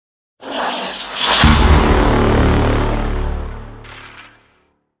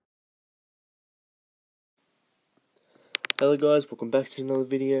Hello guys, welcome back to another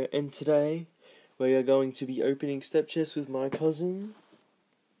video, and today we are going to be opening step chests with my cousin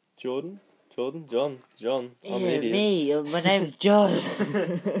John. I'm an idiot. Me, my name's John.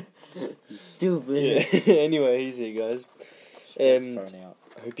 Stupid. Yeah. Anyway, he's here guys, and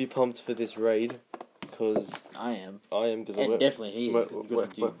I hope you're pumped for this raid, because I am. because And definitely he is.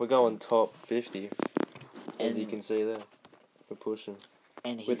 we're going top 50, as you can see there. We're pushing.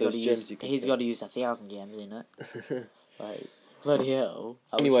 And with those gems you can he's see. got to use 1,000 gems in it. Like, bloody hell.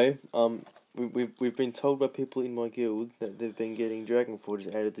 Anyway, we've been told by people in my guild that they've been getting dragon forges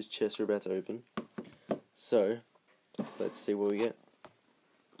out of this chest we're about to open. So, let's see what we get.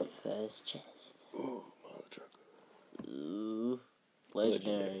 First chest. Ooh, mother truck. Ooh,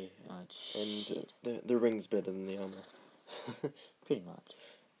 legendary. Oh, shit. And the ring's better than the armor. Pretty much.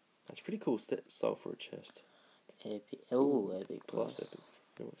 That's pretty cool style for a chest. Epic. Oh, epic Plus epic.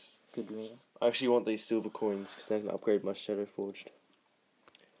 Nice. Good ring. I actually want these silver coins because they can upgrade my SHADOWFORGed.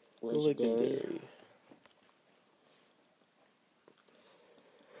 Legendary.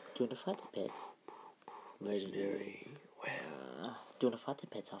 Do you want to fight the pet? Legendary. Wow. Do you want to fight the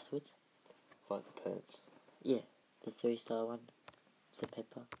pets afterwards? Fight the pets. Yeah, the 3-star one. The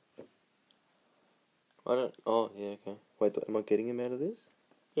pepper. I don't. Oh, yeah, okay. Wait, am I getting him out of this?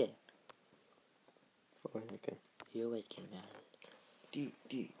 Yeah. Oh, okay. You always get him out of it. Like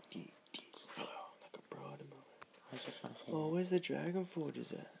a bride of mine. I was just gonna say. Oh, where's the dragon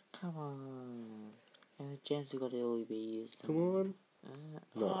forges at? Come on. And the gems have got to all be used. Come on.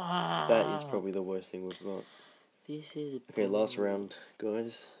 No, Ah. that is probably the worst thing we've got. This is. Okay, last round,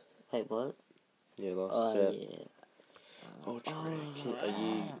 guys. Wait, what? Yeah, last set. Yeah. Oh, Drake,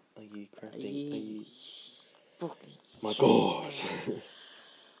 are you crafting? Are you? Fucking My God.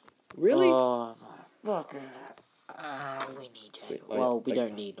 Really? Oh my fucking. We need dragon. Wait, we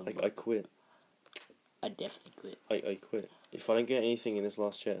don't need them. I quit. I definitely quit. I quit. If I don't get anything in this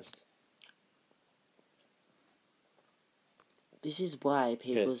last chest. This is why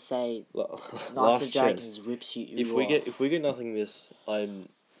people say last Dragons chest. rips you. If we get nothing in this, I'm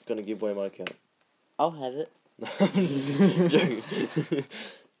gonna give away my account. I'll have it. Joking.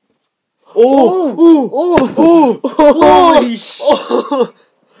 Holy shit!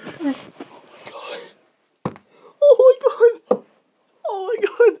 Oh my god! Oh my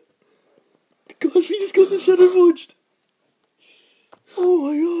god! Guys, we just got the SHADOWFORGed! Oh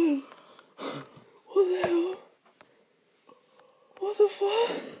my god! What the hell? What the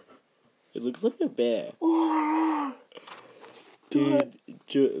fuck? It looks like a bear. Oh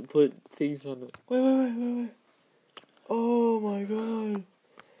Dude, put things on it. Wait. Oh my god.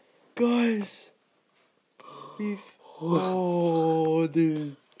 Guys. Oh,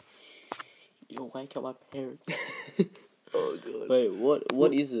 dude. You'll wake up my parents. Oh god. Wait,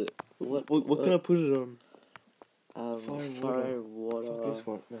 what is it? What can I put it on? Fire water. Fuck this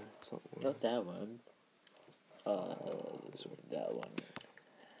one. No, it's not water. Not that one. This one. That one.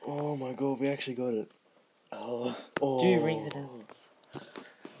 Oh my god, we actually got it. Oh. Oh. Do rings and helmets.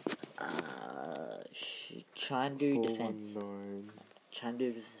 Try and do defense. 419. Try and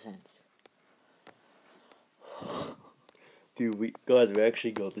do defense. Dude, we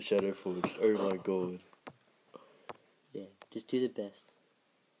actually got the SHADOWFORGed. Oh my god. Yeah, just do the best.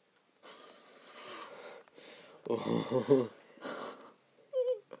 Oh.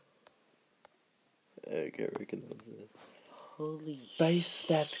 Okay, I reckon that's it. Holy Base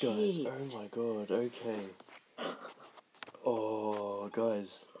stats, guys. shit. Oh my god, okay. Oh,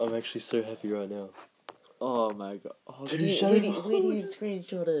 guys, I'm actually so happy right now. Oh my god. Oh, Where do you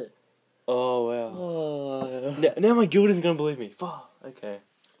screenshot it? Oh, wow. Oh. Now my guild isn't gonna believe me. Fuck. Okay.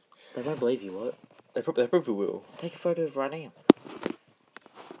 They won't believe you, what? They probably will. Take a photo of right now.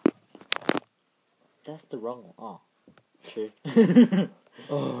 That's the wrong one. Oh. True.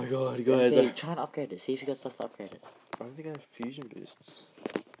 Oh my god, guys. Okay, try and upgrade it. See if you got stuff to upgrade it. I don't think I have fusion boosts.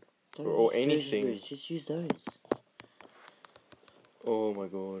 Don't Or use fusion anything. boosts, just use those. Oh my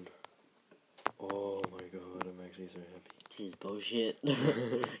god. Oh my god, I'm actually so happy. This is bullshit.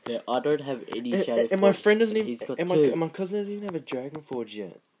 Yeah, I don't have any SHADOWFORGed. And my friend doesn't even. He's got and two. my cousin doesn't even have a dragon forge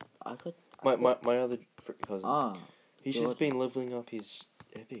yet. I got. My other cousin. Ah. He's just been leveling up his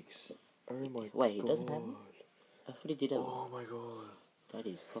epics. Oh my god. Wait, he doesn't have them? I thought he did have them. Oh my god. That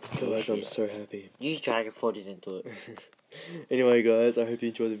is fucking Guys, bullshit. I'm so happy. Use dragon forges into it. Anyway, guys, I hope you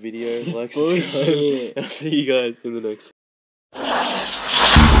enjoyed the video. Like, Bullshit. subscribe, and I'll see you guys in the next one.